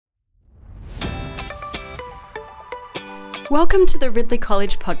Welcome to the Ridley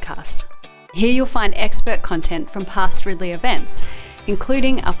College podcast. Here you'll find expert content from past Ridley events,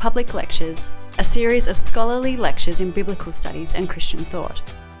 including our public lectures, a series of scholarly lectures in biblical studies and Christian thought.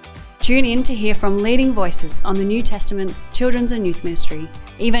 Tune in to hear from leading voices on the New Testament, children's and youth ministry,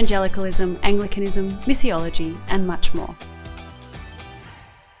 evangelicalism, Anglicanism, missiology, and much more.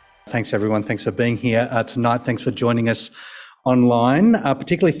 Thanks everyone, thanks for being here tonight, thanks for joining us online.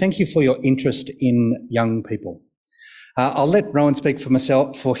 Particularly thank you for your interest in young people. I'll let Rowan speak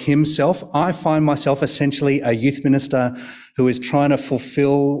for himself. I find myself essentially a youth minister who is trying to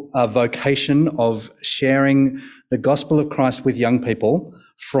fulfill a vocation of sharing the gospel of Christ with young people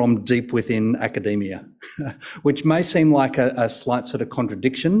from deep within academia, which may seem like a slight sort of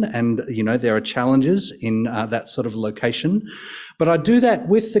contradiction, and there are challenges in that sort of location. But I do that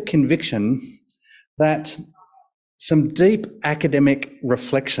with the conviction that some deep academic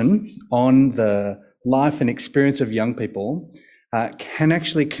reflection on the life and experience of young people can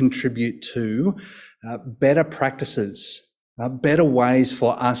actually contribute to better practices, better ways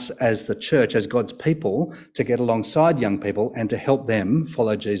for us as the church, as God's people, to get alongside young people and to help them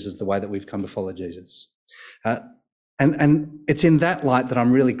follow Jesus the way that we've come to follow Jesus. And it's in that light that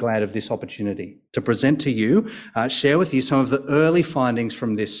I'm really glad of this opportunity to present to you, share with you some of the early findings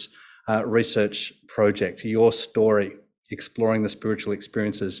from this research project, your story, exploring the spiritual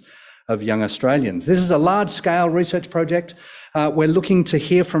experiences of young Australians. This is a large-scale research project. We're looking to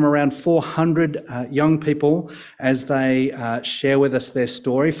hear from around 400 young people as they share with us their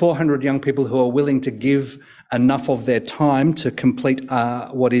story, 400 young people who are willing to give enough of their time to complete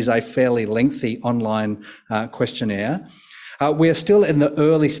what is a fairly lengthy online questionnaire. We are still in the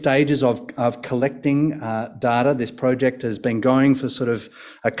early stages of collecting data. This project has been going for sort of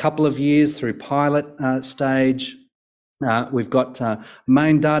a couple of years through pilot stage. We've got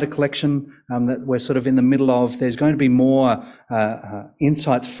main data collection that we're sort of in the middle of. There's going to be more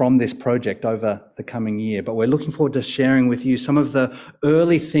insights from this project over the coming year, but we're looking forward to sharing with you some of the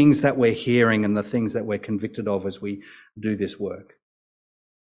early things that we're hearing and the things that we're convicted of as we do this work.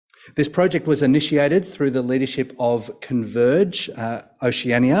 This project was initiated through the leadership of Converge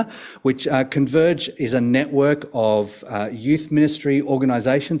Oceania, which Converge is a network of youth ministry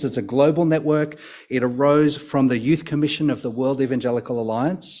organisations. It's a global network. It arose from the Youth Commission of the World Evangelical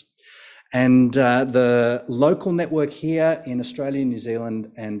Alliance. And the local network here in Australia, New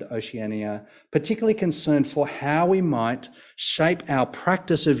Zealand and Oceania, particularly concerned for how we might shape our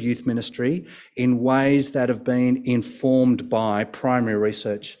practice of youth ministry in ways that have been informed by primary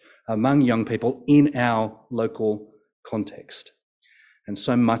research among young people in our local context. And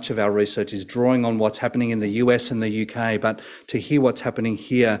so much of our research is drawing on what's happening in the US and the UK, but to hear what's happening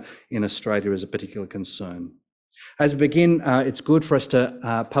here in Australia is a particular concern. As we begin, it's good for us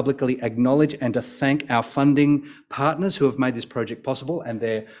to publicly acknowledge and to thank our funding partners who have made this project possible, and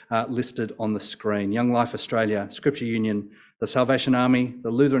they're listed on the screen. Young Life Australia, Scripture Union, the Salvation Army,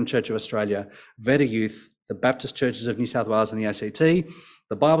 the Lutheran Church of Australia, Veta Youth, the Baptist Churches of New South Wales and the ACT,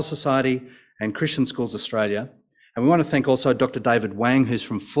 the Bible Society and Christian Schools Australia. And we want to thank also Dr. David Wang, who's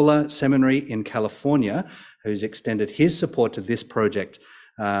from Fuller Seminary in California, who's extended his support to this project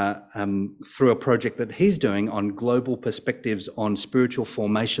through a project that he's doing on global perspectives on spiritual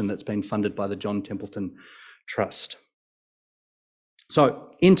formation that's been funded by the John Templeton Trust.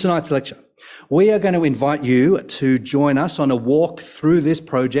 So in tonight's lecture, we are going to invite you to join us on a walk through this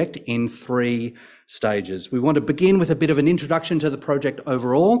project in 3 stages. We want to begin with a bit of an introduction to the project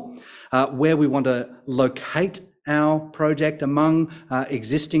overall, where we want to locate our project among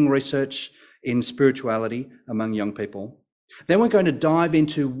existing research in spirituality among young people. Then we're going to dive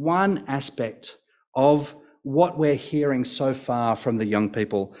into one aspect of what we're hearing so far from the young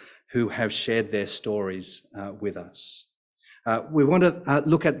people who have shared their stories with us. We want to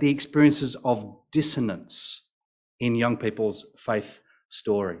look at the experiences of dissonance in young people's faith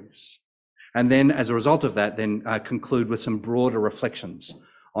stories. And then as a result of that, then conclude with some broader reflections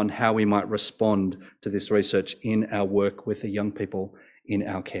on how we might respond to this research in our work with the young people in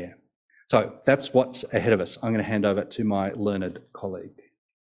our care. So that's what's ahead of us. I'm going to hand over to my learned colleague.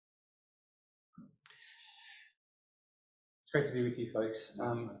 It's great to be with you folks.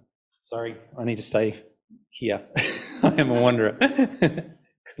 Sorry, I need to stay here. I am a wanderer.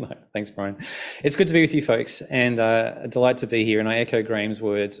 Good night. Thanks, Brian. It's good to be with you folks, and a delight to be here. And I echo Graham's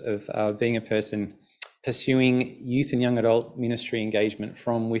words of being a person pursuing youth and young adult ministry engagement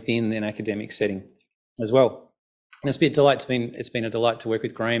from within an academic setting as well. And it's been a delight to work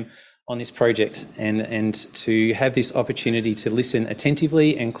with Graham on this project and to have this opportunity to listen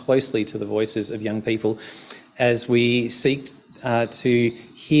attentively and closely to the voices of young people as we seek to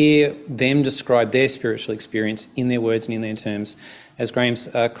hear them describe their spiritual experience in their words and in their terms. As Graham's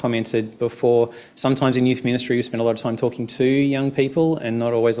commented before, sometimes in youth ministry we spend a lot of time talking to young people and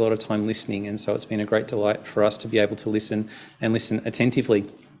not always a lot of time listening, and so it's been a great delight for us to be able to listen and listen attentively.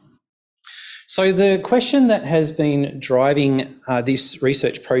 So the question that has been driving this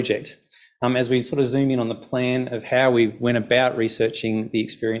research project, as we sort of zoom in on the plan of how we went about researching the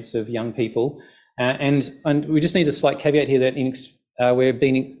experience of young people, and we just need a slight caveat here that we've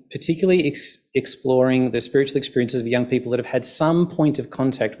been particularly exploring the spiritual experiences of young people that have had some point of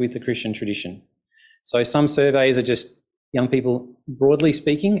contact with the Christian tradition. So some surveys are just young people, broadly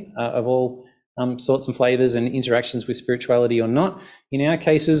speaking, of all sorts and flavours and interactions with spirituality or not. In our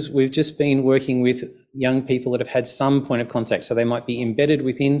cases, we've just been working with young people that have had some point of contact. So they might be embedded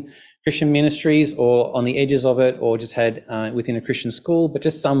within Christian ministries or on the edges of it, or just had within a Christian school, but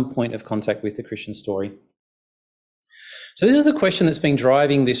just some point of contact with the Christian story. So this is the question that's been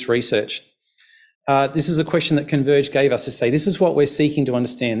driving this research. This is a question that Converge gave us to say, this is what we're seeking to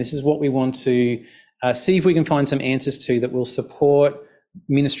understand. This is what we want to see if we can find some answers to that will support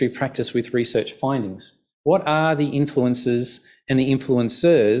ministry practice with research findings. What are the influences and the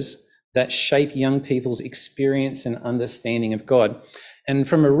influencers that shape young people's experience and understanding of God? And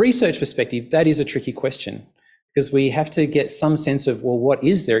from a research perspective, that is a tricky question, because we have to get some sense of, well, what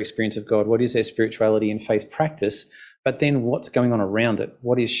is their experience of God? What is their spirituality and faith practice? But then what's going on around it?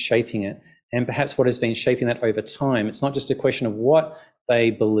 What is shaping it? And perhaps what has been shaping that over time. It's not just a question of what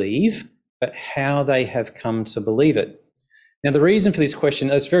they believe, but how they have come to believe it. Now, the reason for this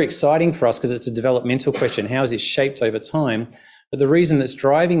question is very exciting for us because it's a developmental question. How is it shaped over time? But the reason that's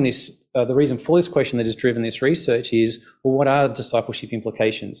driving this, the reason for this question that has driven this research is, well, what are discipleship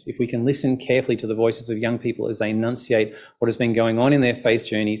implications? If we can listen carefully to the voices of young people as they enunciate what has been going on in their faith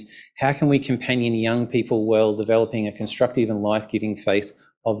journeys, how can we companion young people well developing a constructive and life-giving faith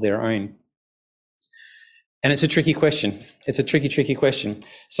of their own? And it's a tricky question. It's a tricky question.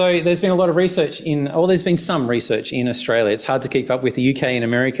 So there's been a lot of research there's been some research in Australia. It's hard to keep up with the UK and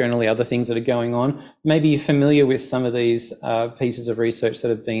America and all the other things that are going on. Maybe you're familiar with some of these pieces of research that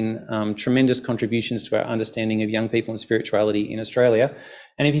have been tremendous contributions to our understanding of young people and spirituality in Australia.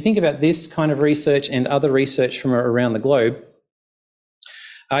 And if you think about this kind of research and other research from around the globe,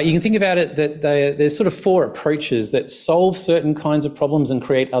 you can think about it that there's sort of four approaches that solve certain kinds of problems and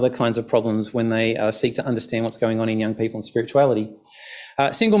create other kinds of problems when they seek to understand what's going on in young people and spirituality.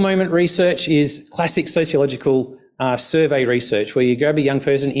 Single moment research is classic sociological survey research, where you grab a young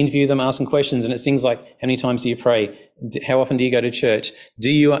person, interview them, ask them questions, and it's things like, how many times do you pray? How often do you go to church? Do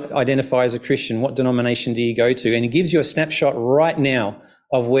you identify as a Christian? What denomination do you go to? And it gives you a snapshot right now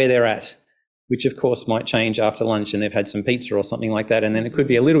of where they're at, which of course might change after lunch and they've had some pizza or something like that, and then it could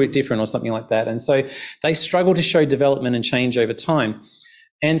be a little bit different or something like that. And so they struggle to show development and change over time.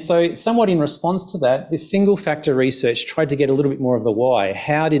 And so somewhat in response to that, this single factor research tried to get a little bit more of the why.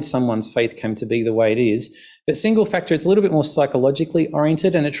 How did someone's faith come to be the way it is? But single factor, it's a little bit more psychologically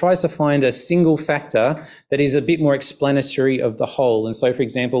oriented, and it tries to find a single factor that is a bit more explanatory of the whole. And so, for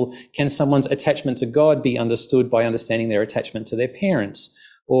example, can someone's attachment to God be understood by understanding their attachment to their parents?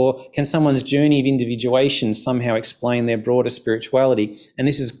 Or can someone's journey of individuation somehow explain their broader spirituality? And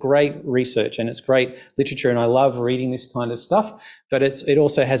this is great research and it's great literature, and I love reading this kind of stuff, but it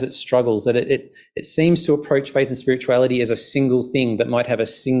also has its struggles, that it seems to approach faith and spirituality as a single thing that might have a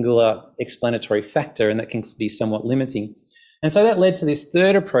singular explanatory factor, and that can be somewhat limiting. And so that led to this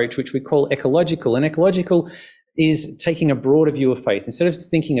third approach, which we call ecological. And ecological is taking a broader view of faith. Instead of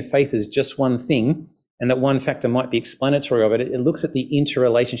thinking of faith as just one thing, and that one factor might be explanatory of it, it looks at the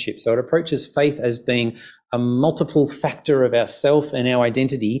interrelationship. So it approaches faith as being a multiple factor of ourself and our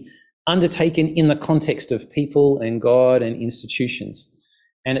identity undertaken in the context of people and God and institutions.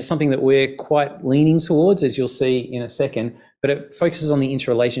 And it's something that we're quite leaning towards, as you'll see in a second, but it focuses on the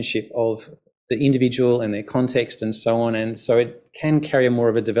interrelationship of the individual and their context and so on. And so it can carry more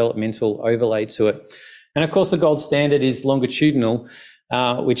of a developmental overlay to it. And of course, the gold standard is longitudinal,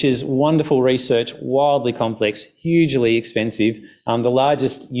 which is wonderful research, wildly complex, hugely expensive. The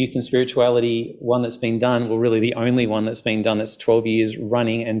largest youth and spirituality one that's been done, well, really the only one that's been done, that's 12 years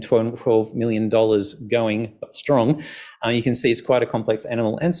running and $12 million going strong. You can see it's quite a complex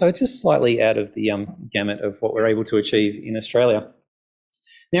animal. And so it's just slightly out of the gamut of what we're able to achieve in Australia.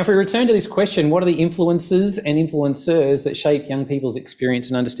 Now, if we return to this question, what are the influences and influencers that shape young people's experience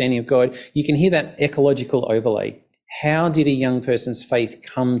and understanding of God? You can hear that ecological overlay. How did a young person's faith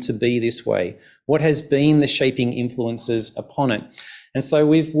come to be this way? What has been the shaping influences upon it? And so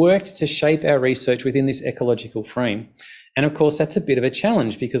we've worked to shape our research within this ecological frame. And of course, that's a bit of a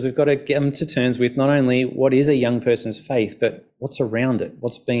challenge because we've got to get them to terms with not only what is a young person's faith, but what's around it,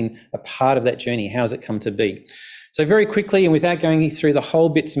 what's been a part of that journey, how has it come to be. So very quickly, and without going through the whole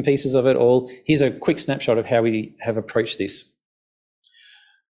bits and pieces of it all, here's a quick snapshot of how we have approached this.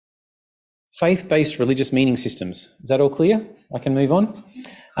 Faith-based religious meaning systems. Is that all clear? I can move on.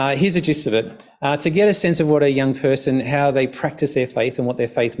 Here's the gist of it. To get a sense of what a young person, how they practice their faith and what their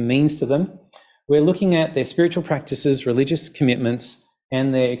faith means to them, we're looking at their spiritual practices, religious commitments,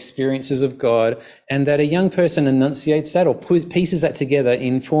 and their experiences of God, and that a young person enunciates that or pieces that together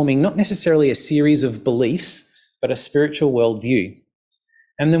in forming not necessarily a series of beliefs, but a spiritual worldview.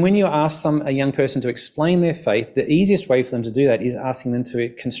 And then when you ask a young person to explain their faith, the easiest way for them to do that is asking them to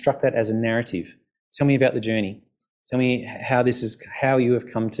construct that as a narrative. Tell me about the journey. Tell me how you have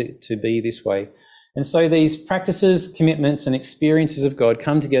come to be this way. And so these practices, commitments, and experiences of God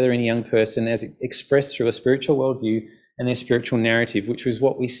come together in a young person as expressed through a spiritual worldview and their spiritual narrative, which was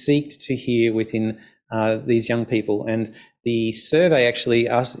what we seek to hear within these young people. And the survey actually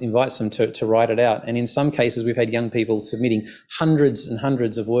invites them to write it out. And in some cases, we've had young people submitting hundreds and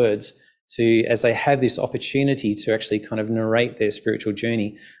hundreds of words as they have this opportunity to actually kind of narrate their spiritual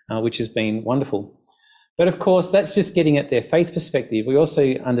journey, which has been wonderful. But of course, that's just getting at their faith perspective. We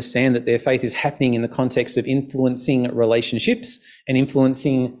also understand that their faith is happening in the context of influencing relationships and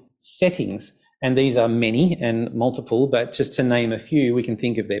influencing settings. And these are many and multiple, but just to name a few, we can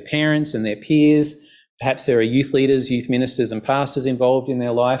think of their parents and their peers. Perhaps there are youth leaders, youth ministers and pastors involved in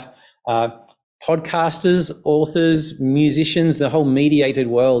their life. Podcasters, authors, musicians, the whole mediated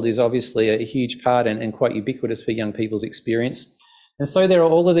world is obviously a huge part and quite ubiquitous for young people's experience. And so there are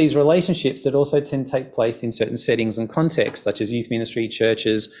all of these relationships that also tend to take place in certain settings and contexts, such as youth ministry,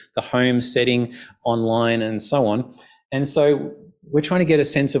 churches, the home setting, online, and so on. And so we're trying to get a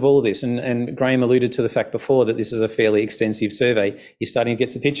sense of all of this. And Graham alluded to the fact before that this is a fairly extensive survey. You're starting to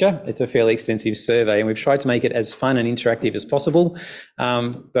get the picture. It's a fairly extensive survey, and we've tried to make it as fun and interactive as possible.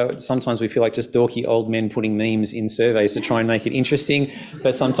 But sometimes we feel like just dorky old men putting memes in surveys to try and make it interesting.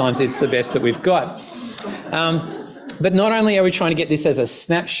 But sometimes it's the best that we've got. But not only are we trying to get this as a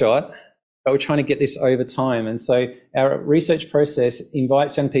snapshot, but we're trying to get this over time. And so our research process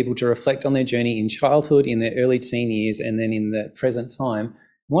invites young people to reflect on their journey in childhood, in their early teen years, and then in the present time. And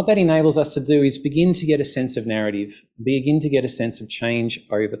what that enables us to do is begin to get a sense of narrative, begin to get a sense of change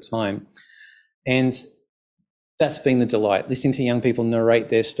over time. And that's been the delight. Listening to young people narrate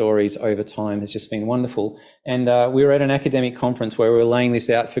their stories over time has just been wonderful. And we were at an academic conference where we were laying this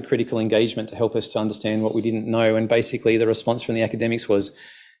out for critical engagement to help us to understand what we didn't know. And basically the response from the academics was,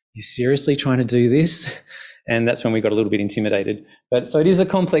 "You're seriously trying to do this?" And that's when we got a little bit intimidated. But so it is a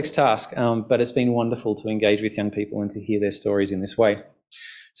complex task, but it's been wonderful to engage with young people and to hear their stories in this way.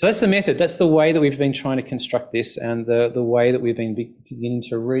 So that's the method. That's the way that we've been trying to construct this, and the way that we've been beginning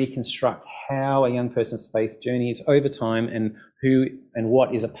to reconstruct how a young person's faith journey is over time and who and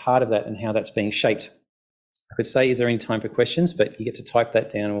what is a part of that and how that's being shaped. I could say, is there any time for questions? But you get to type that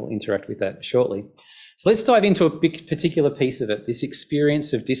down and we'll interact with that shortly. So let's dive into a big particular piece of it, this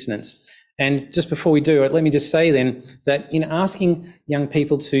experience of dissonance. And just before we do it, let me just say then that in asking young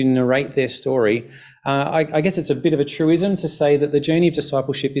people to narrate their story, I guess it's a bit of a truism to say that the journey of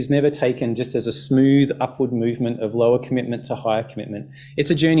discipleship is never taken just as a smooth upward movement of lower commitment to higher commitment.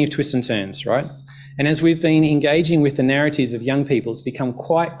 It's a journey of twists and turns, right? And as we've been engaging with the narratives of young people, it's become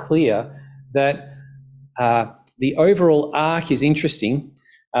quite clear that the overall arc is interesting,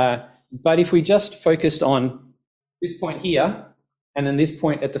 but if we just focused on this point here, and then this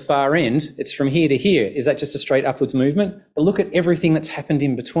point at the far end, it's from here to here. Is that just a straight upwards movement? But look at everything that's happened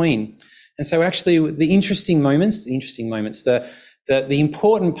in between. And so actually the interesting moments, the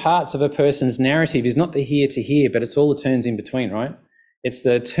important parts of a person's narrative is not the here to here, but it's all the turns in between, right? It's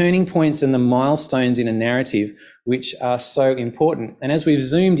the turning points and the milestones in a narrative which are so important. And as we've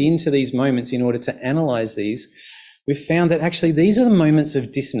zoomed into these moments in order to analyse these, we've found that actually these are the moments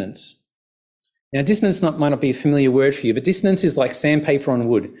of dissonance. Now, dissonance might not be a familiar word for you, but dissonance is like sandpaper on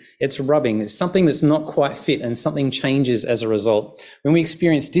wood. It's rubbing. It's something that's not quite fit and something changes as a result. When we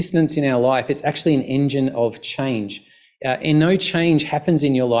experience dissonance in our life, it's actually an engine of change. And no change happens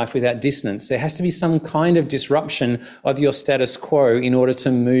in your life without dissonance. There has to be some kind of disruption of your status quo in order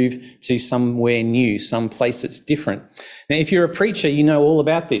to move to somewhere new, some place that's different. Now, if you're a preacher, you know all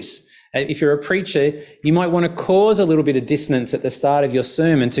about this. If you're a preacher, you might want to cause a little bit of dissonance at the start of your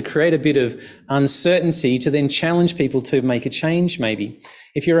sermon to create a bit of uncertainty to then challenge people to make a change maybe.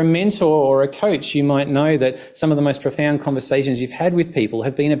 If you're a mentor or a coach, you might know that some of the most profound conversations you've had with people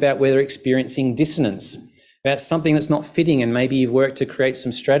have been about where they're experiencing dissonance. about something that's not fitting, and maybe you've worked to create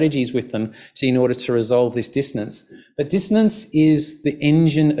some strategies with them in order to resolve this dissonance. But dissonance is the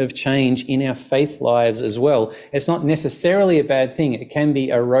engine of change in our faith lives as well. It's not necessarily a bad thing. It can be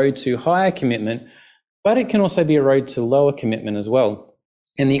a road to higher commitment, but it can also be a road to lower commitment as well.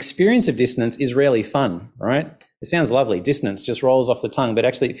 And the experience of dissonance is rarely fun, right? It sounds lovely. Dissonance just rolls off the tongue, but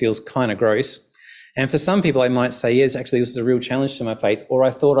actually it feels kind of gross. And for some people, I might say, yes, actually, this is a real challenge to my faith, or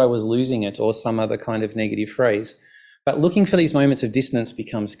I thought I was losing it, or some other kind of negative phrase. But looking for these moments of dissonance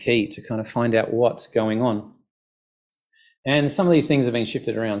becomes key to kind of find out what's going on. And some of these things have been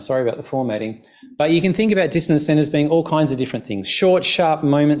shifted around. Sorry about the formatting. But you can think about dissonance then as being all kinds of different things. Short, sharp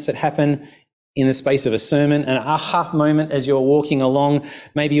moments that happen in the space of a sermon, an aha moment as you're walking along.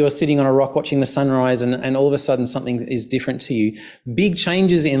 Maybe you're sitting on a rock watching the sunrise and all of a sudden something is different to you. Big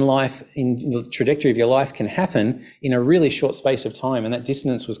changes in life, in the trajectory of your life, can happen in a really short space of time, and that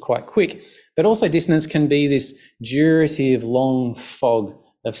dissonance was quite quick. But also dissonance can be this durative, long fog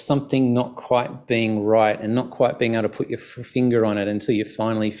of something not quite being right and not quite being able to put your finger on it until you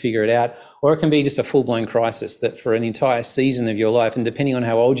finally figure it out. Or it can be just a full-blown crisis that for an entire season of your life, and depending on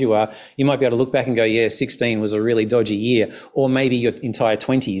how old you are, you might be able to look back and go, yeah, 16 was a really dodgy year, or maybe your entire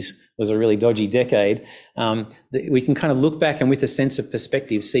 20s was a really dodgy decade. We can kind of look back and with a sense of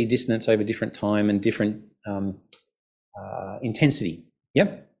perspective, see dissonance over different time and different intensity.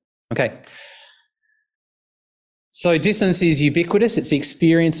 Yep. Okay. So dissonance is ubiquitous. It's the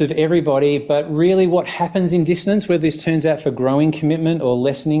experience of everybody, but really what happens in dissonance, whether this turns out for growing commitment or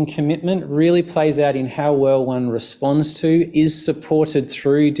lessening commitment, really plays out in how well one responds to, is supported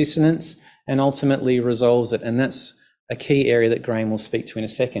through dissonance, and ultimately resolves it. And that's a key area that Graham will speak to in a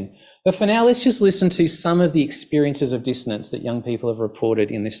second. But for now, let's just listen to some of the experiences of dissonance that young people have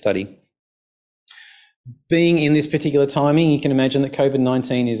reported in this study. Being in this particular timing, you can imagine that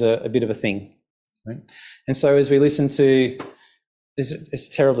COVID-19 is a bit of a thing. Right? And so as we listen to this, it's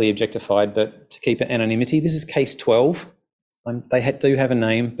terribly objectified, but to keep it anonymity, this is case 12. They do have a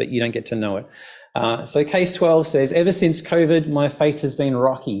name, but you don't get to know it. So case 12 says, ever since COVID, my faith has been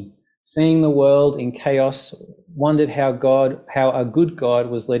rocky. Seeing the world in chaos, wondered how a good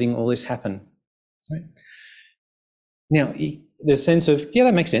God was letting all this happen. Right? Now, the sense of, yeah,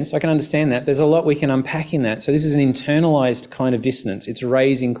 that makes sense. I can understand that. There's a lot we can unpack in that. So this is an internalized kind of dissonance. It's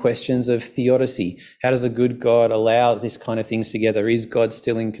raising questions of theodicy. How does a good God allow this kind of things together? Is God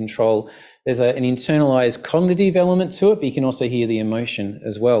still in control? There's an internalized cognitive element to it, but you can also hear the emotion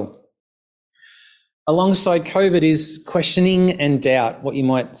as well. Alongside COVID is questioning and doubt, what you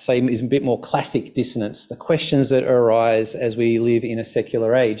might say is a bit more classic dissonance, the questions that arise as we live in a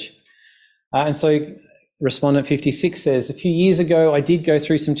secular age. And so Respondent 56 says, a few years ago, I did go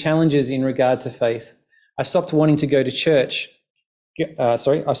through some challenges in regard to faith. I stopped wanting to go to church.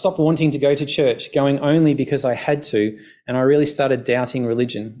 Going only because I had to, and I really started doubting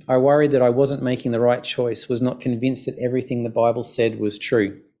religion. I worried that I wasn't making the right choice, was not convinced that everything the Bible said was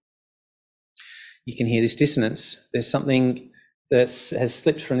true. You can hear this dissonance. There's something that has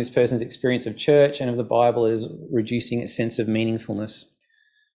slipped from this person's experience of church and of the Bible, is reducing a sense of meaningfulness.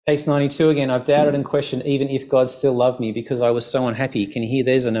 Case 92 again, I've doubted and questioned even if God still loved me because I was so unhappy. Can you hear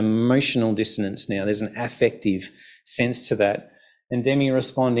there's an emotional dissonance now? There's an affective sense to that. And Demi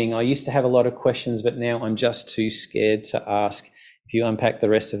responding, I used to have a lot of questions, but now I'm just too scared to ask. If you unpack the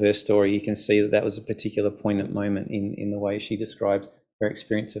rest of her story, you can see that that was a particular poignant moment in the way she described her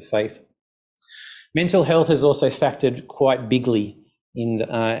experience of faith. Mental health has also factored quite bigly in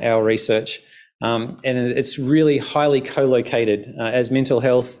our research. And it's really highly co-located. As mental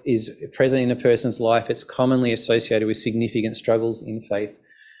health is present in a person's life, it's commonly associated with significant struggles in faith.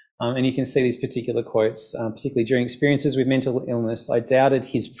 And you can see these particular quotes, particularly during experiences with mental illness. I doubted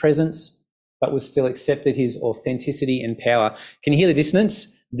his presence, but was still accepted his authenticity and power. Can you hear the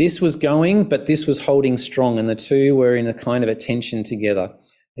dissonance? This was going, but this was holding strong, and the two were in a kind of a tension together.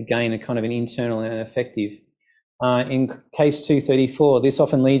 Again, a kind of an internal and an affective. In case 234, this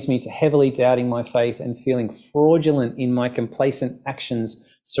often leads me to heavily doubting my faith and feeling fraudulent in my complacent actions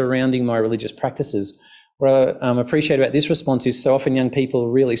surrounding my religious practices. What I appreciate about this response is so often young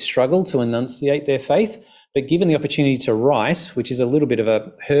people really struggle to enunciate their faith, but given the opportunity to write, which is a little bit of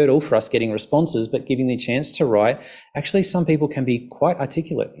a hurdle for us getting responses, but giving the chance to write, actually some people can be quite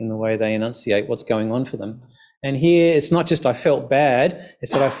articulate in the way they enunciate what's going on for them. And here, it's not just I felt bad,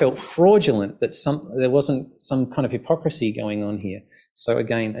 it's that I felt fraudulent, that there wasn't some kind of hypocrisy going on here. So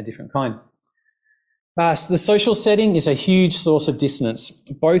again, a different kind. So the social setting is a huge source of dissonance,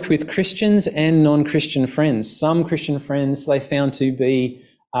 both with Christians and non-Christian friends. Some Christian friends they found to be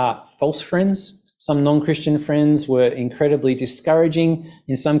false friends. Some non-Christian friends were incredibly discouraging.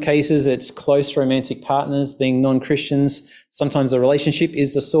 In some cases, it's close romantic partners being non-Christians. Sometimes the relationship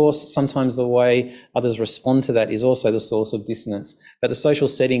is the source. Sometimes the way others respond to that is also the source of dissonance. But the social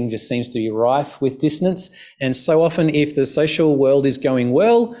setting just seems to be rife with dissonance. And so often, if the social world is going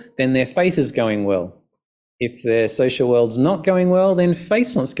well, then their faith is going well. If their social world's not going well, then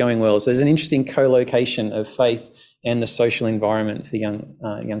faith's not going well. So there's an interesting co-location of faith and the social environment for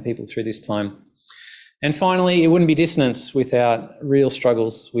young people through this time. And finally, it wouldn't be dissonance without real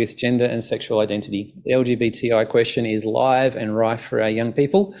struggles with gender and sexual identity. The LGBTI question is live and rife for our young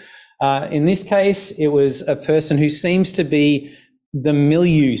people. In this case, it was a person who seems to be, the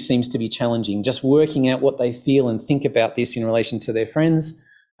milieu seems to be challenging, just working out what they feel and think about this in relation to their friends.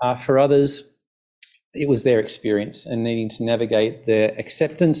 For others, it was their experience and needing to navigate their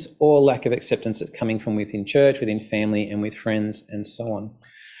acceptance or lack of acceptance that's coming from within church, within family, and with friends, and so on.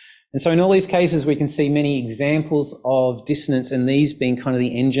 And so in all these cases, we can see many examples of dissonance, and these being kind of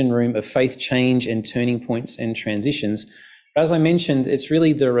the engine room of faith change and turning points and transitions. But as I mentioned, it's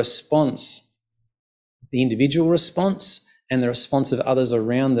really the response, the individual response and the response of others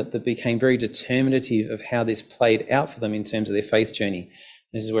around that became very determinative of how this played out for them in terms of their faith journey.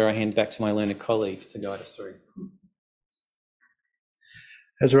 This is where I hand back to my learned colleague to guide us through.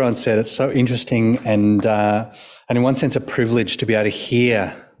 As Rowan said, it's so interesting and in one sense a privilege to be able to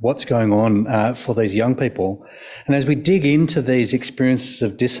hear what's going on for these young people. And as we dig into these experiences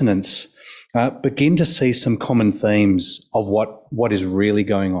of dissonance, begin to see some common themes of what is really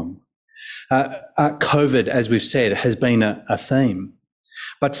going on. COVID, as we've said, has been a theme.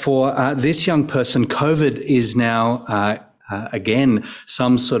 But for this young person, COVID is now, again,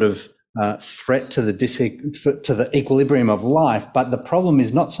 some sort of threat to the equilibrium of life. But the problem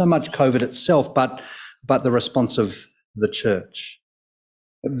is not so much COVID itself, but the response of the church.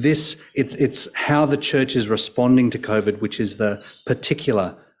 It's how the church is responding to COVID, which is the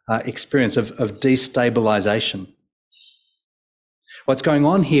particular experience of destabilisation. What's going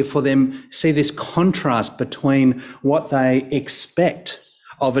on here for them, see this contrast between what they expect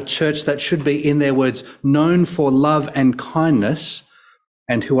of a church that should be, in their words, known for love and kindness,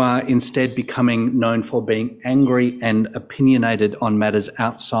 and who are instead becoming known for being angry and opinionated on matters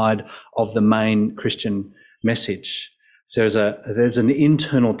outside of the main Christian message. So there's an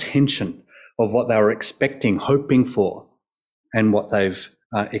internal tension of what they were expecting, hoping for, and what they've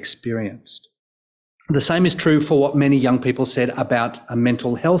experienced. The same is true for what many young people said about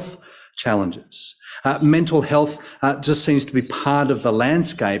mental health challenges. Mental health just seems to be part of the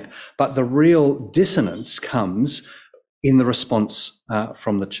landscape, but the real dissonance comes in the response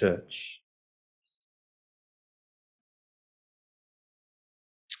from the church.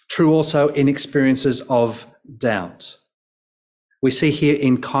 True also in experiences of doubt. We see here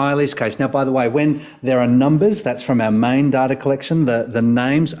in Kylie's case. Now, by the way, when there are numbers, that's from our main data collection. The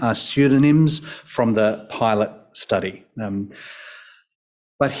names are pseudonyms from the pilot study.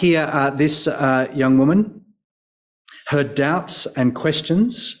 But here, this young woman, her doubts and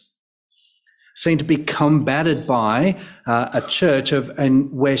questions seem to be combated by a church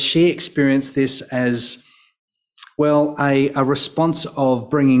and where she experienced this as, well, a response of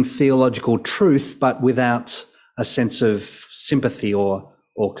bringing theological truth, but without a sense of sympathy or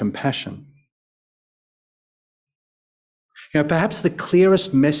compassion. You know, perhaps the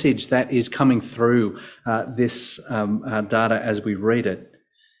clearest message that is coming through this data as we read it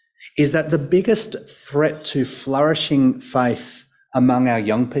is that the biggest threat to flourishing faith among our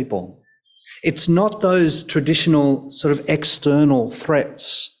young people, it's not those traditional sort of external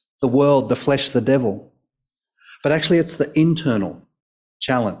threats, the world, the flesh, the devil, but actually it's the internal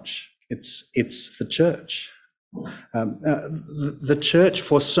challenge. It's the church. The church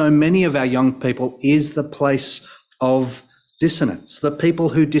for so many of our young people is the place of dissonance. The people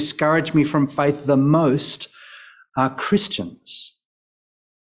who discourage me from faith the most are Christians.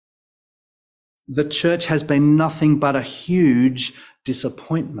 The church has been nothing but a huge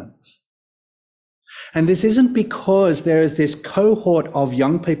disappointment. And this isn't because there is this cohort of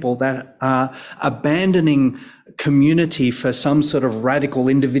young people that are abandoning community for some sort of radical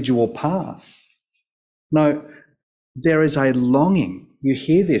individual path. No, there is a longing. You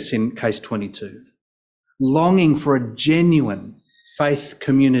hear this in case 22. Longing for a genuine faith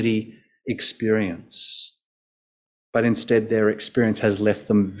community experience. But instead their experience has left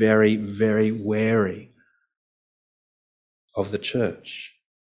them very, very wary of the church.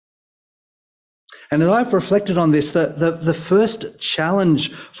 And as I've reflected on this, the first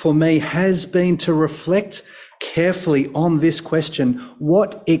challenge for me has been to reflect carefully on this question: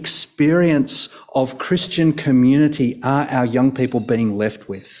 what experience of Christian community are our young people being left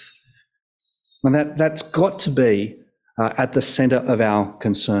with? And that's got to be at the centre of our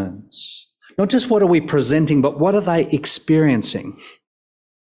concerns. Not just what are we presenting, but what are they experiencing?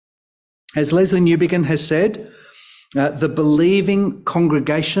 As Leslie Newbigin has said, the believing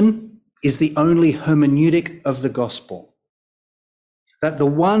congregation is the only hermeneutic of the gospel. That the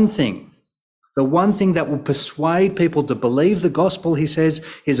one thing that will persuade people to believe the gospel, he says,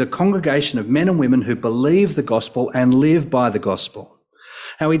 is a congregation of men and women who believe the gospel and live by the gospel.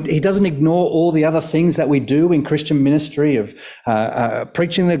 Now, he doesn't ignore all the other things that we do in Christian ministry of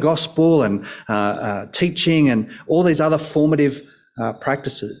preaching the gospel and teaching and all these other formative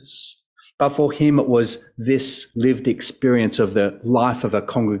practices. But for him, it was this lived experience of the life of a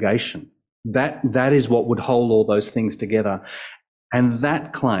congregation. That is what would hold all those things together. And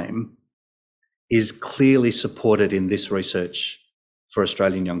that claim is clearly supported in this research for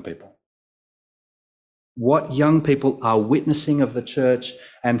Australian young people. What young people are witnessing of the church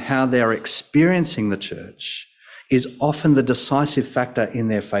and how they're experiencing the church is often the decisive factor in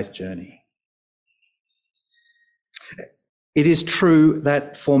their faith journey. It is true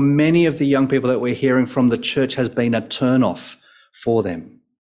that for many of the young people that we're hearing from, the church has been a turn-off for them.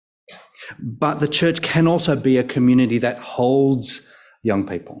 But the church can also be a community that holds young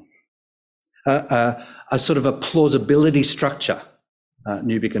people. A sort of a plausibility structure,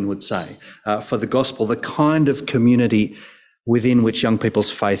 Newbigin would say, for the gospel, the kind of community within which young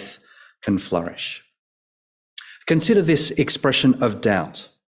people's faith can flourish. Consider this expression of doubt.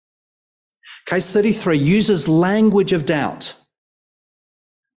 Case 33 uses language of doubt,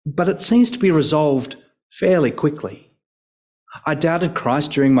 but it seems to be resolved fairly quickly. I doubted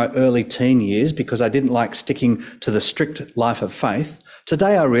Christ during my early teen years because I didn't like sticking to the strict life of faith.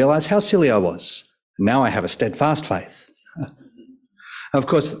 Today I realise how silly I was. Now I have a steadfast faith. Of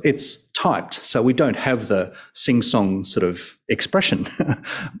course, it's typed, so we don't have the sing-song sort of expression,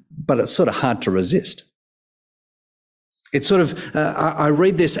 but it's sort of hard to resist. It's sort of, I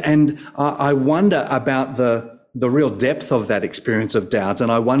read this and I wonder about the real depth of that experience of doubt,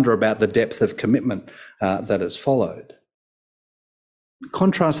 and I wonder about the depth of commitment that has followed.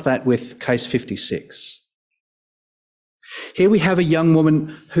 Contrast that with case 56. Here we have a young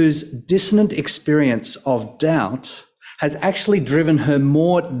woman whose dissonant experience of doubt has actually driven her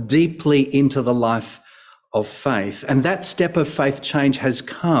more deeply into the life of faith. And that step of faith change has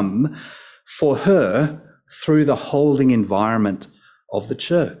come for her through the holding environment of the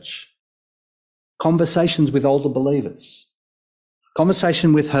church. Conversations with older believers,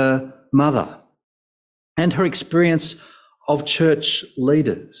 conversation with her mother, and her experience of church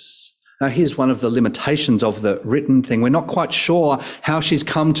leaders. Now, here's one of the limitations of the written thing. We're not quite sure how she's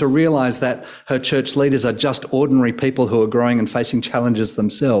come to realise that her church leaders are just ordinary people who are growing and facing challenges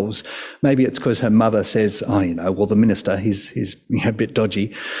themselves. Maybe it's because her mother says, well, the minister, he's a bit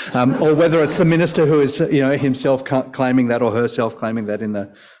dodgy. Or whether it's the minister who is, himself claiming that or herself claiming that in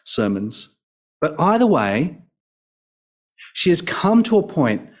the sermons. But either way, she has come to a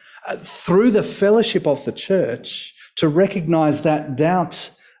point through the fellowship of the church to recognise that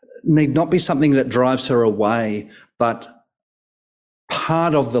doubt need not be something that drives her away, but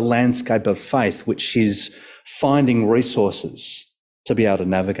part of the landscape of faith, which she's finding resources to be able to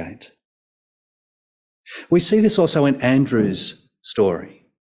navigate. We see this also in Andrew's story.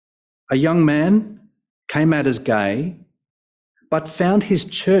 A young man came out as gay, but found his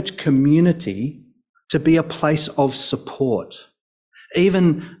church community to be a place of support,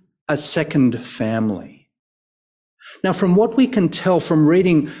 even a second family. Now, from what we can tell from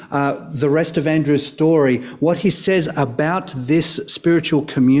reading the rest of Andrew's story, what he says about this spiritual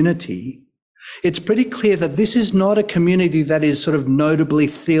community, it's pretty clear that this is not a community that is sort of notably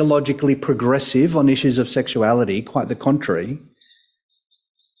theologically progressive on issues of sexuality, quite the contrary.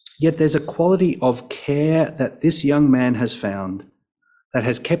 Yet there's a quality of care that this young man has found that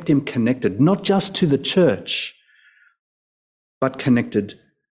has kept him connected, not just to the church, but connected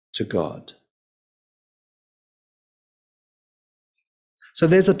to God. So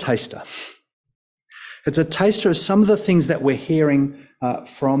there's a taster. It's a taster of some of the things that we're hearing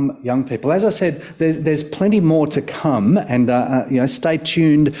from young people. As I said, there's plenty more to come, and stay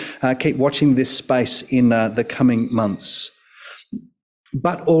tuned. Keep watching this space in the coming months.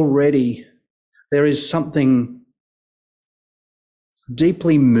 But already there is something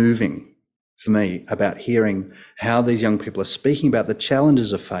deeply moving for me about hearing how these young people are speaking about the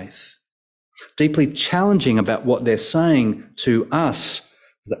challenges of faith, deeply challenging about what they're saying to us,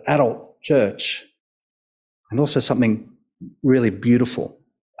 the adult church, and also something really beautiful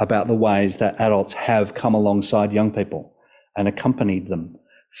about the ways that adults have come alongside young people and accompanied them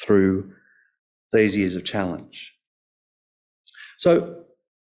through these years of challenge. So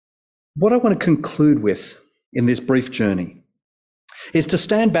What I want to conclude with in this brief journey is to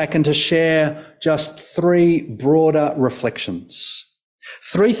stand back and to share just 3 broader reflections.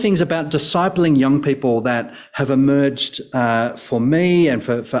 3 things about discipling young people that have emerged for me and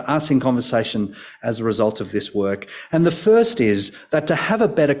for us in conversation as a result of this work. And the first is that to have a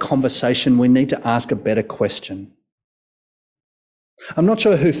better conversation, we need to ask a better question. I'm not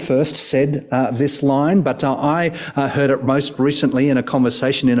sure who first said this line, but I heard it most recently in a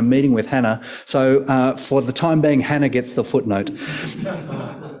conversation in a meeting with Hannah. So for the time being, Hannah gets the footnote.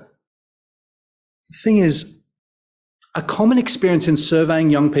 The thing is, a common experience in surveying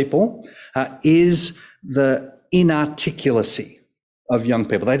young people is the inarticulacy of young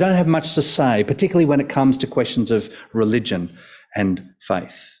people. They don't have much to say, particularly when it comes to questions of religion and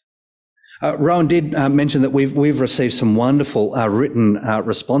faith. Rowan did mention that we've received some wonderful written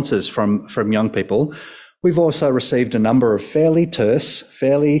responses from young people. We've also received a number of fairly terse,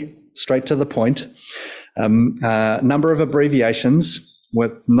 fairly straight to the point, number of abbreviations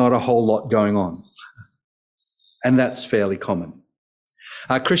with not a whole lot going on. And that's fairly common.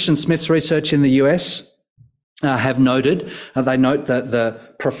 Christian Smith's research in the US have noted, they note that the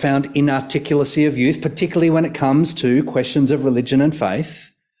profound inarticulacy of youth, particularly when it comes to questions of religion and faith.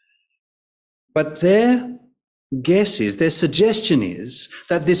 But their suggestion is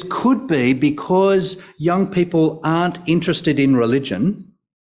that this could be because young people aren't interested in religion,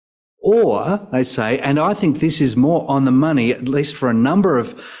 or they say, and I think this is more on the money, at least for a number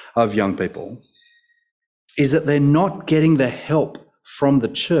of young people, is that they're not getting the help from the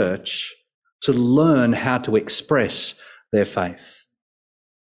church to learn how to express their faith.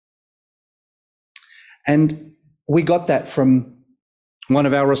 And we got that from one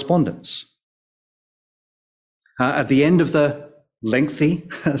of our respondents. At the end of the lengthy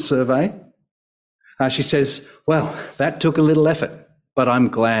survey, she says, well, that took a little effort, but I'm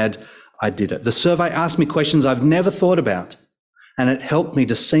glad I did it. The survey asked me questions I've never thought about, and it helped me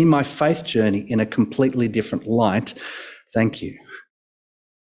to see my faith journey in a completely different light. Thank you.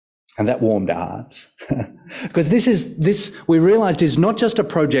 And that warmed our hearts. Because this we realised is not just a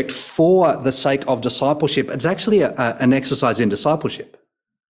project for the sake of discipleship, it's actually an exercise in discipleship.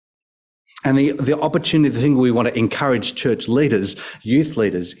 And the opportunity, the thing we want to encourage church leaders, youth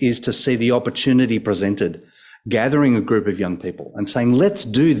leaders, is to see the opportunity presented, gathering a group of young people and saying, let's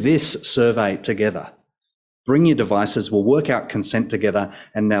do this survey together. Bring your devices, we'll work out consent together,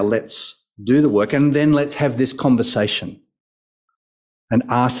 and now let's do the work, and then let's have this conversation and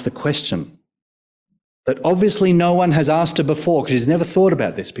ask the question that obviously no one has asked her before because she's never thought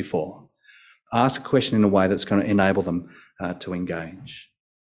about this before. Ask a question in a way that's going to enable them to engage.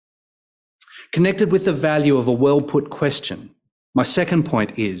 Connected with the value of a well-put question, my second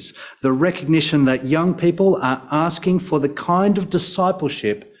point is the recognition that young people are asking for the kind of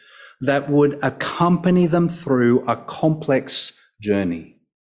discipleship that would accompany them through a complex journey.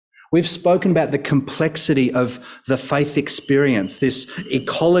 We've spoken about the complexity of the faith experience, this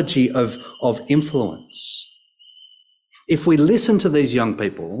ecology of influence. If we listen to these young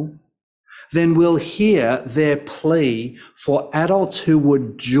people, then we'll hear their plea for adults who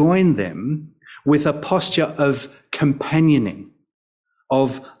would join them with a posture of companioning,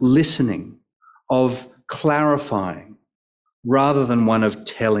 of listening, of clarifying, rather than one of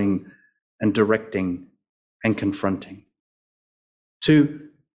telling and directing and confronting. To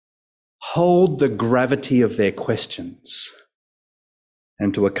hold the gravity of their questions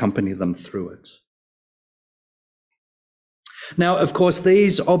and to accompany them through it. Now, of course,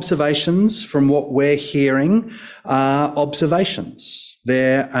 these observations from what we're hearing are observations.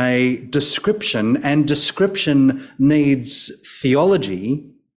 They're a description, and description needs theology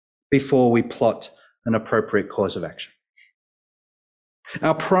before we plot an appropriate course of action.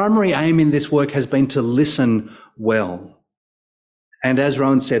 Our primary aim in this work has been to listen well. And as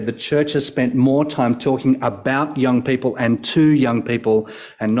Rowan said, the church has spent more time talking about young people and to young people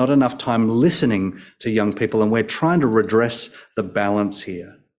and not enough time listening to young people. And we're trying to redress the balance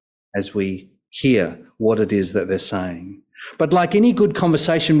here as we hear what it is that they're saying. But like any good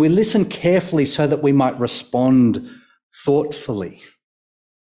conversation, we listen carefully so that we might respond thoughtfully.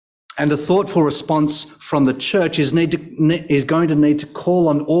 And a thoughtful response from the church is going to need to call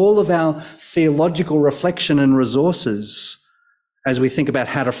on all of our theological reflection and resources as we think about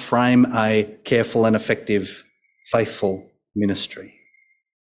how to frame a careful and effective, faithful ministry.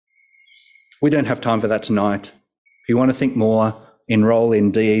 We don't have time for that tonight. If you want to think more, enrol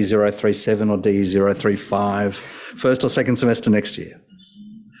in DE 037 or DE 035, first or second semester next year.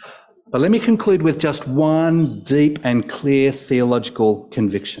 But let me conclude with just one deep and clear theological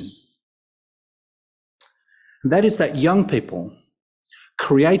conviction. And that is that young people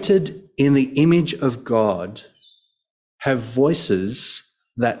created in the image of God, have voices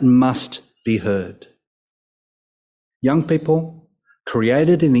that must be heard. Young people,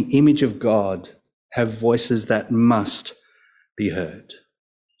 created in the image of God, have voices that must be heard.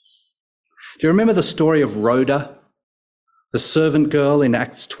 Do you remember the story of Rhoda, the servant girl in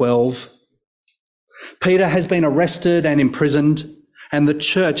Acts 12? Peter has been arrested and imprisoned, and the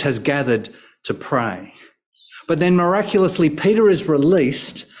church has gathered to pray. But then miraculously, Peter is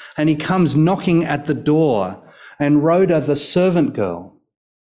released and he comes knocking at the door. And Rhoda, the servant girl,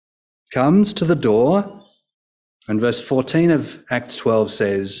 comes to the door. And verse 14 of Acts 12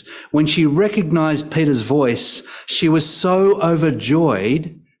 says, when she recognized Peter's voice, she was so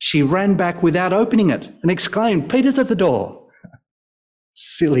overjoyed, she ran back without opening it and exclaimed, "Peter's at the door."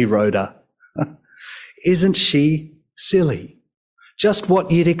 Silly Rhoda. Isn't she silly? Just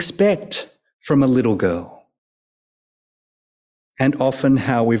what you'd expect from a little girl. And often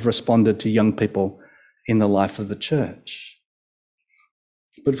how we've responded to young people in the life of the church.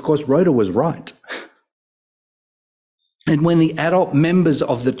 But of course, Rhoda was right. And when the adult members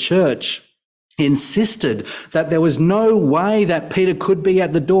of the church insisted that there was no way that Peter could be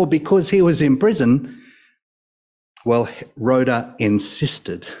at the door because he was in prison, well, Rhoda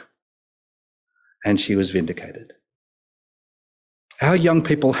insisted, and she was vindicated. Our young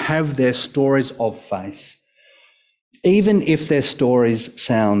people have their stories of faith, even if their stories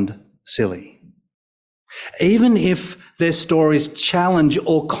sound silly. Even if their stories challenge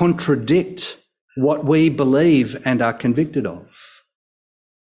or contradict what we believe and are convicted of.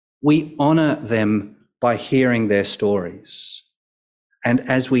 We honour them by hearing their stories. And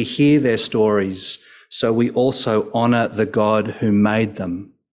as we hear their stories, so we also honour the God who made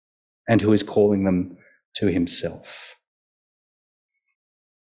them and who is calling them to himself.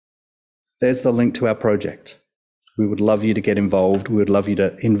 There's the link to our project. We would love you to get involved. We would love you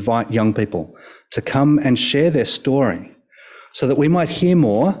to invite young people to come and share their story so that we might hear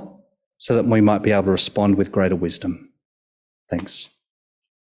more, so that we might be able to respond with greater wisdom. Thanks.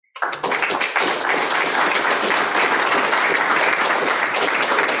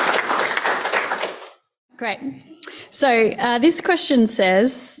 Great. So this question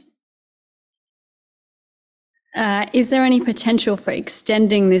says, is there any potential for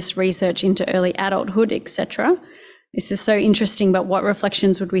extending this research into early adulthood, etc.? This is so interesting, but what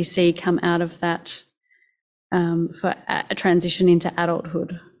reflections would we see come out of that for a transition into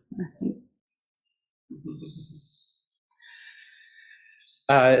adulthood, I think?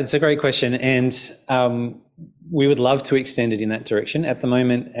 It's a great question, and we would love to extend it in that direction. At the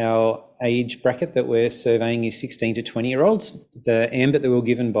moment, our age bracket that we're surveying is 16 to 20-year-olds. The ambit that we were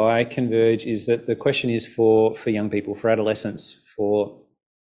given by Converge is that the question is for young people, for adolescents,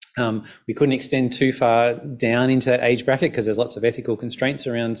 we couldn't extend too far down into that age bracket because there's lots of ethical constraints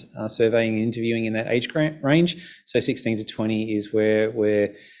around surveying and interviewing in that age range. So 16 to 20 is where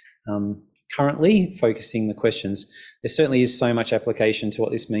we're currently focusing the questions. There certainly is so much application to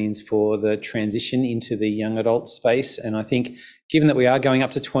what this means for the transition into the young adult space. And I think given that we are going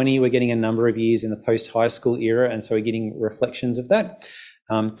up to 20, we're getting a number of years in the post-high school era, and so we're getting reflections of that.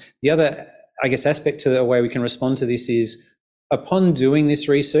 The other, I guess, aspect to the way we can respond to this is, upon doing this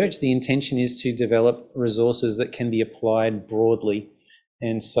research, the intention is to develop resources that can be applied broadly.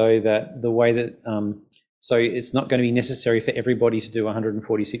 And so that the way that, so it's not going to be necessary for everybody to do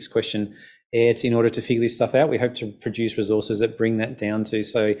 146 question ads in order to figure this stuff out. We hope to produce resources that bring that down to,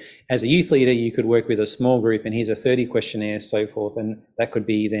 so as a youth leader, you could work with a small group and here's a 30 questionnaire, so forth. And that could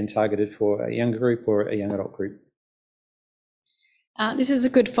be then targeted for a younger group or a young adult group. This is a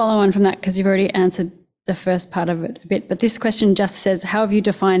good follow-on from that because you've already answered the first part of it a bit, but this question just says, how have you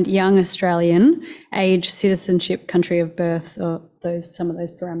defined young Australian, age, citizenship, country of birth, or some of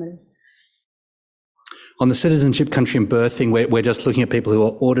those parameters? On the citizenship, country and birth thing, we're just looking at people who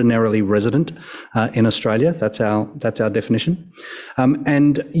are ordinarily resident in Australia. That's our definition.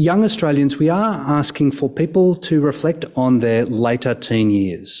 And young Australians, we are asking for people to reflect on their later teen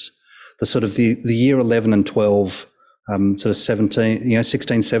years, the sort of the year 11 and 12, sort of 17,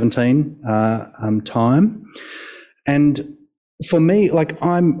 16, 17 time. And for me, like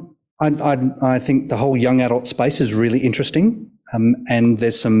I think the whole young adult space is really interesting, and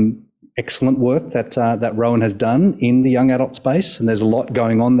there's some excellent work that Rowan has done in the young adult space, and there's a lot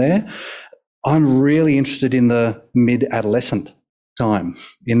going on there. I'm really interested in the mid-adolescent time,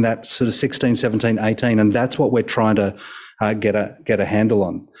 in that sort of 16, 17, 18, and that's what we're trying to get a handle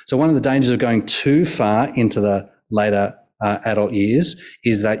on. So one of the dangers of going too far into the later adult years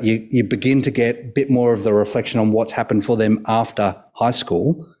is that you begin to get a bit more of the reflection on what's happened for them after high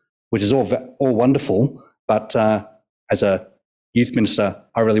school, which is all wonderful, but as a youth minister,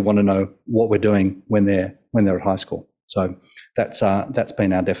 I really want to know what we're doing when they're at high school. So that's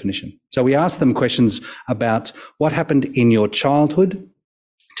been our definition. So we ask them questions about what happened in your childhood.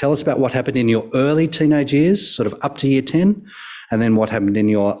 Tell us about what happened in your early teenage years, sort of up to year 10, and then what happened in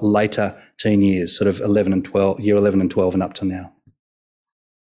your later teen years, sort of year 11 and 12 and up to now.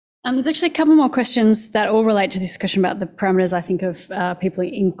 There's actually a couple more questions that all relate to this question about the parameters, I think, of people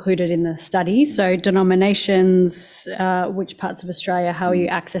included in the study. So denominations, which parts of Australia, how are you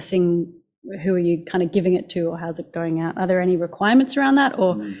accessing, who are you kind of giving it to, or how's it going out? Are there any requirements around that,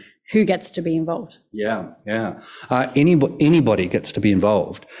 or who gets to be involved? Yeah. Anybody gets to be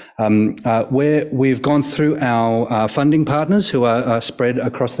involved. We've gone through our funding partners who are spread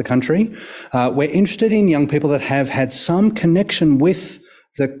across the country. We're interested in young people that have had some connection with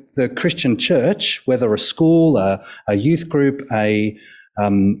the Christian church, whether a school, a youth group, a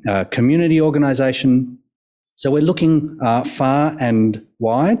community organisation. So we're looking far and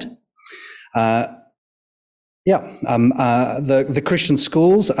wide. The Christian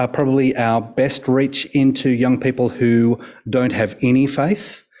schools are probably our best reach into young people who don't have any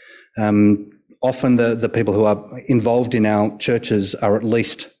faith. Often the people who are involved in our churches are at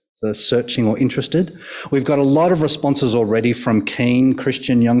least searching or interested. We've got a lot of responses already from keen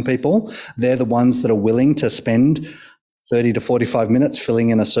Christian young people. They're the ones that are willing to spend 30 to 45 minutes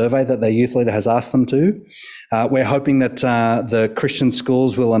filling in a survey that their youth leader has asked them to. We're hoping that the Christian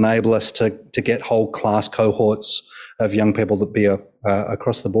schools will enable us to get whole class cohorts of young people to be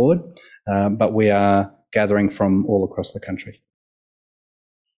across the board, but we are gathering from all across the country.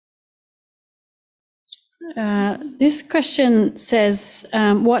 This question says,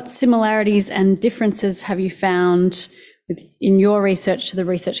 what similarities and differences have you found in your research to the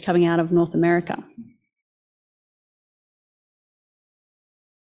research coming out of North America?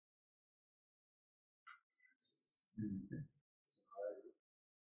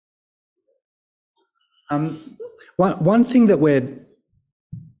 One thing that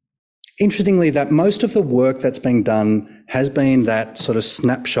interestingly, that most of the work that's being done has been that sort of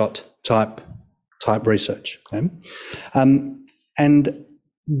snapshot type research. Okay? And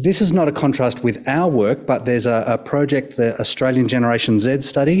this is not a contrast with our work, but there's a project, the Australian Generation Z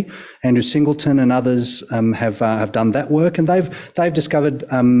study. Andrew Singleton and others have done that work, and they've discovered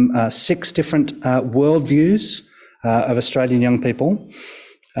 6 different worldviews of Australian young people.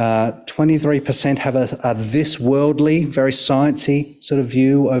 23% have a this worldly, very sciencey sort of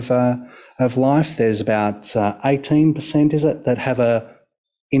view of life. There's about 18%, is it, that have a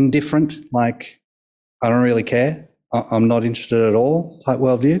indifferent, like, I don't really care, I'm not interested at all type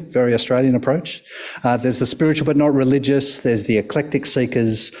worldview, very Australian approach. There's the spiritual but not religious. There's the eclectic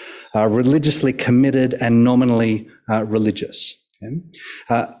seekers, religiously committed and nominally religious. Okay?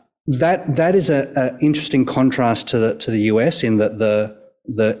 That is an interesting contrast to the US, in that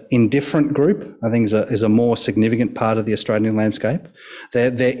the indifferent group, I think, is a more significant part of the Australian landscape.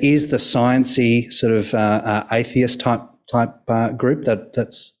 There is the sciencey sort of atheist type group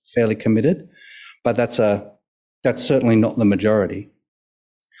that's fairly committed, but that's certainly not the majority.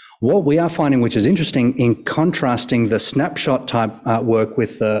 What we are finding, which is interesting in contrasting the snapshot type work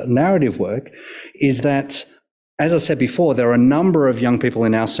with the narrative work, is that, as I said before, there are a number of young people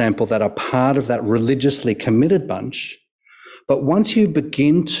in our sample that are part of that religiously committed bunch. But once you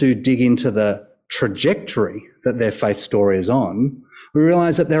begin to dig into the trajectory that their faith story is on, we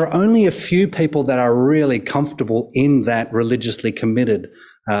realise that there are only a few people that are really comfortable in that religiously committed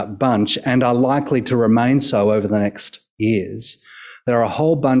bunch and are likely to remain so over the next years. There are a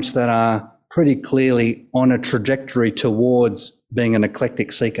whole bunch that are pretty clearly on a trajectory towards being an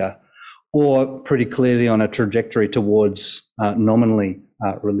eclectic seeker, or pretty clearly on a trajectory towards nominally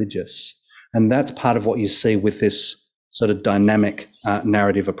religious. And that's part of what you see with this sort of dynamic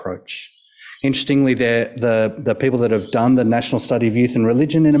narrative approach. Interestingly, the people that have done the National Study of Youth and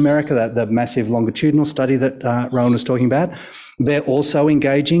Religion in America, the massive longitudinal study that Rowan was talking about, they're also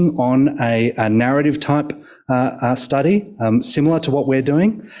engaging on a narrative type study, similar to what we're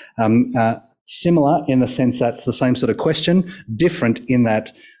doing. Similar in the sense that's the same sort of question, different in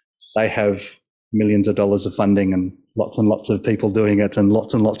that they have millions of dollars of funding and lots of people doing it and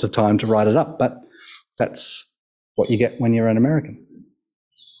lots of time to write it up. But that's what you get when you're an American.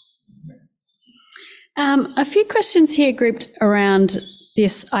 A few questions here grouped around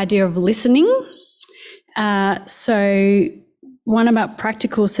this idea of listening. So one about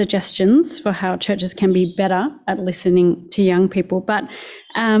practical suggestions for how churches can be better at listening to young people. But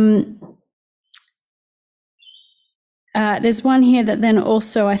there's one here that then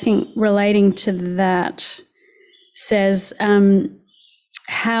also, I think, relating to that says,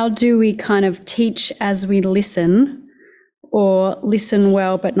 how do we kind of teach as we listen or listen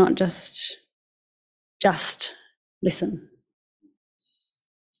well but not just listen?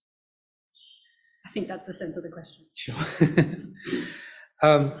 I think that's the sense of the question. Sure.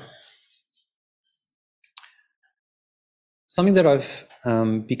 Something that I've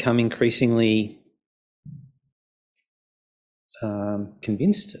become increasingly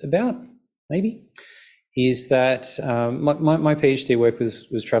convinced about, maybe, is that my PhD work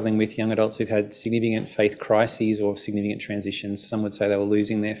was travelling with young adults who've had significant faith crises or significant transitions. Some would say they were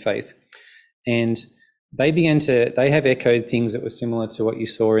losing their faith. And they have echoed things that were similar to what you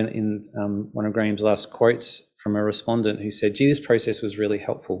saw in one of Graham's last quotes from a respondent who said, gee, this process was really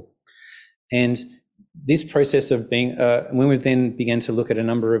helpful. And this process of being, when we then began to look at a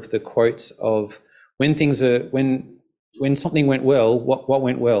number of the quotes of when something went well, what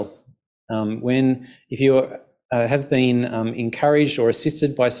went well? If you have been encouraged or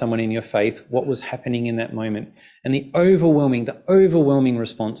assisted by someone in your faith, what was happening in that moment? And the overwhelming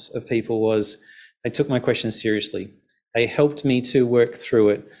response of people was, they took my questions seriously. They helped me to work through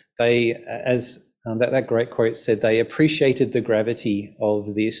it. They, as that great quote said, they appreciated the gravity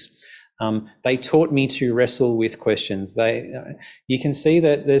of this. They taught me to wrestle with questions. You can see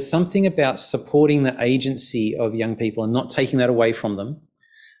that there's something about supporting the agency of young people and not taking that away from them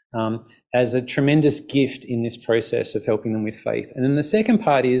as a tremendous gift in this process of helping them with faith. And then the second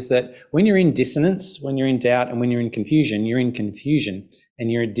part is that when you're in dissonance, when you're in doubt, and when you're in confusion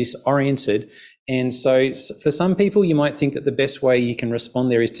and you're disoriented. And so for some people, you might think that the best way you can respond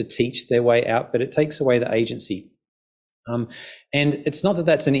there is to teach their way out, but it takes away the agency. And it's not that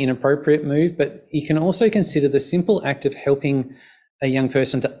that's an inappropriate move, but you can also consider the simple act of helping a young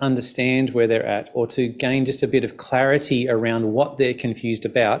person to understand where they're at or to gain just a bit of clarity around what they're confused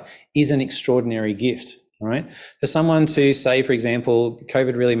about is an extraordinary gift. All right. For someone to say, for example,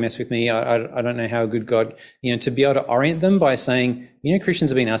 COVID really messed with me. I don't know how good God, to be able to orient them by saying, Christians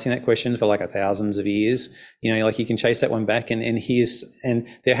have been asking that question for like thousands of years. Like you can chase that one back and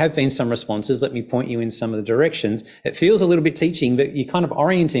there have been some responses. Let me point you in some of the directions. It feels a little bit teaching, but you kind of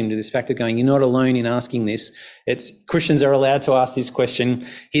orient him to this fact of going, you're not alone in asking this. Christians are allowed to ask this question.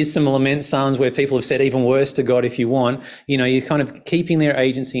 Here's some lament psalms where people have said even worse to God if you want. You're kind of keeping their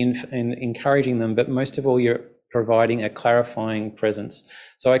agency and encouraging them, but most of all, you're providing a clarifying presence.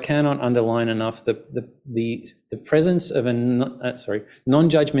 So I cannot underline enough the presence of a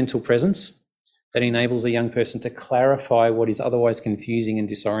non-judgmental presence that enables a young person to clarify what is otherwise confusing and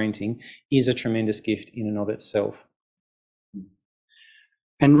disorienting is a tremendous gift in and of itself.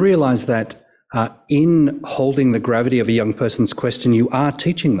 And realise that in holding the gravity of a young person's question, you are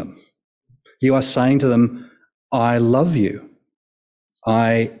teaching them. You are saying to them, I love you.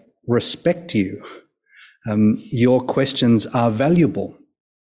 I respect you. Your questions are valuable.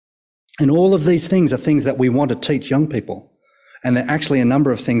 And all of these things are things that we want to teach young people. And there are actually a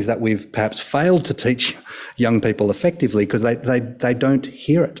number of things that we've perhaps failed to teach young people effectively because they don't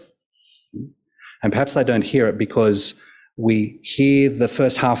hear it. And perhaps they don't hear it because we hear the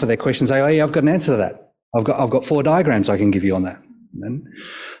first half of their question say, oh yeah, I've got an answer to that. I've got 4 diagrams I can give you on that.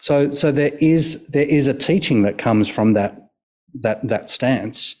 So there is a teaching that comes from that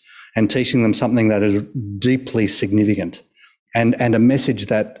stance, and teaching them something that is deeply significant and a message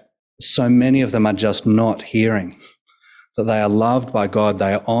that so many of them are just not hearing, that they are loved by God,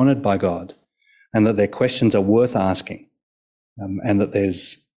 they are honoured by God, and that their questions are worth asking, and that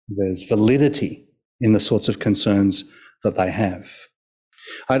there's validity in the sorts of concerns that they have.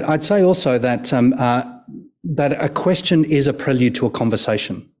 I'd say also that that a question is a prelude to a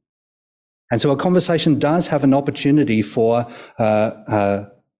conversation. And so a conversation does have an opportunity for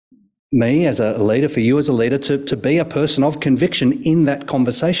me as a leader, for you as a leader, to be a person of conviction in that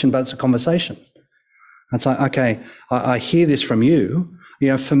conversation, but it's a conversation. It's like, okay, I hear this from you.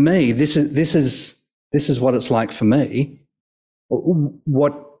 For me, this is what it's like for me.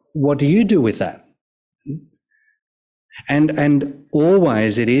 What do you do with that? And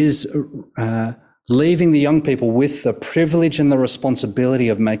always it is leaving the young people with the privilege and the responsibility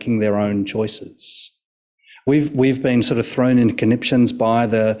of making their own choices. We've been sort of thrown into conniptions by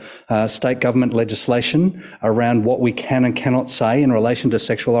the state government legislation around what we can and cannot say in relation to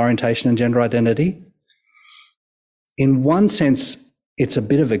sexual orientation and gender identity. In one sense, it's a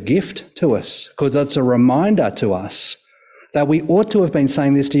bit of a gift to us because it's a reminder to us that we ought to have been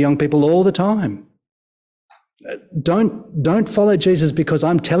saying this to young people all the time. Don't follow Jesus because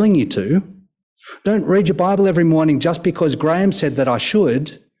I'm telling you to. Don't read your Bible every morning just because Graham said that I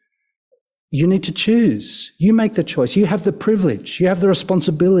should. You need to choose. You make the choice. You have the privilege. You have the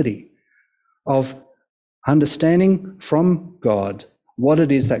responsibility of understanding from God what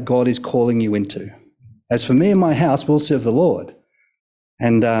it is that God is calling you into As for me and my house, we'll serve the Lord.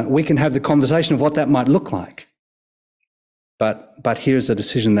 And we can have the conversation of what that might look like. But here's a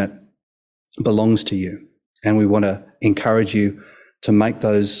decision that belongs to you. And we want to encourage you to make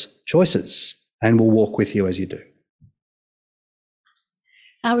those choices, and we'll walk with you as you do.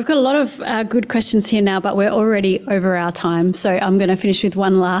 We've got a lot of good questions here now, but we're already over our time. So I'm going to finish with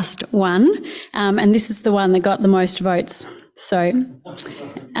one last one. And this is the one that got the most votes. So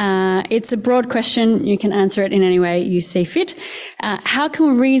it's a broad question. You can answer it in any way you see fit. How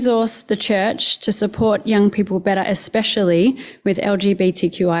can we resource the church to support young people better, especially with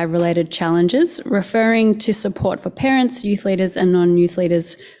LGBTQI related challenges? Referring to support for parents, youth leaders and non-youth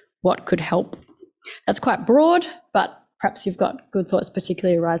leaders, what could help? That's quite broad, but perhaps you've got good thoughts,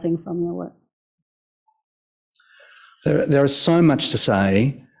 particularly arising from your work. There is so much to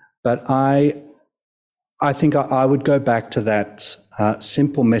say, but I think I would go back to that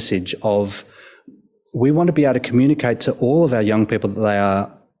simple message of we want to be able to communicate to all of our young people that they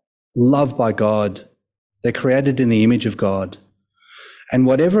are loved by God, they're created in the image of God, and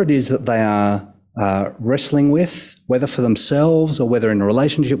whatever it is that they are wrestling with, whether for themselves or whether in a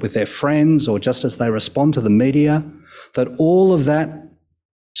relationship with their friends or just as they respond to the media, that all of that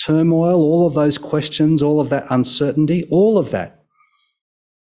turmoil, all of those questions, all of that uncertainty, all of that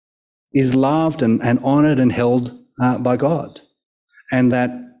is loved and honoured and held by God. And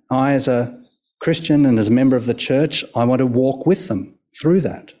that I, as a Christian and as a member of the church, I want to walk with them through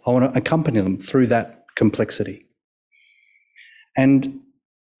that. I want to accompany them through that complexity. And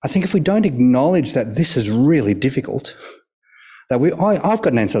I think if we don't acknowledge that this is really difficult, that I've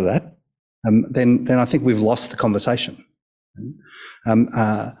got an answer to that, then I think we've lost the conversation.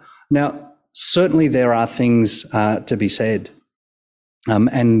 Now, certainly there are things to be said,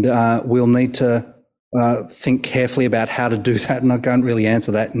 and we'll need to think carefully about how to do that, and I can't really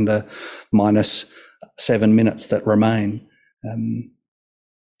answer that in the -7 minutes that remain.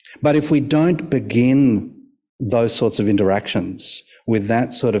 But if we don't begin those sorts of interactions with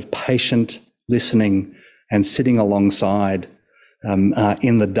that sort of patient listening and sitting alongside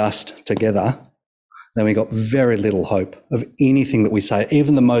in the dust together, then we got very little hope of anything that we say,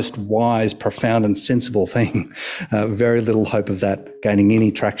 even the most wise, profound and sensible thing, very little hope of that gaining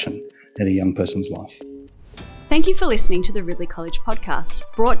any traction in a young person's life. Thank you for listening to the Ridley College podcast,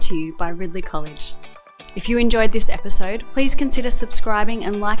 brought to you by Ridley College. If you enjoyed this episode, please consider subscribing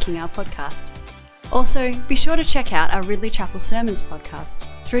and liking our podcast. Also, be sure to check out our Ridley Chapel Sermons podcast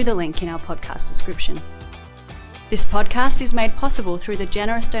through the link in our podcast description. This podcast is made possible through the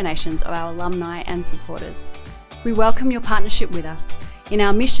generous donations of our alumni and supporters. We welcome your partnership with us in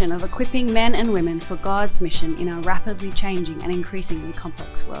our mission of equipping men and women for God's mission in our rapidly changing and increasingly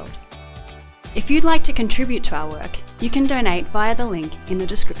complex world. If you'd like to contribute to our work, you can donate via the link in the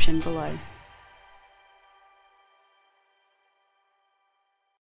description below.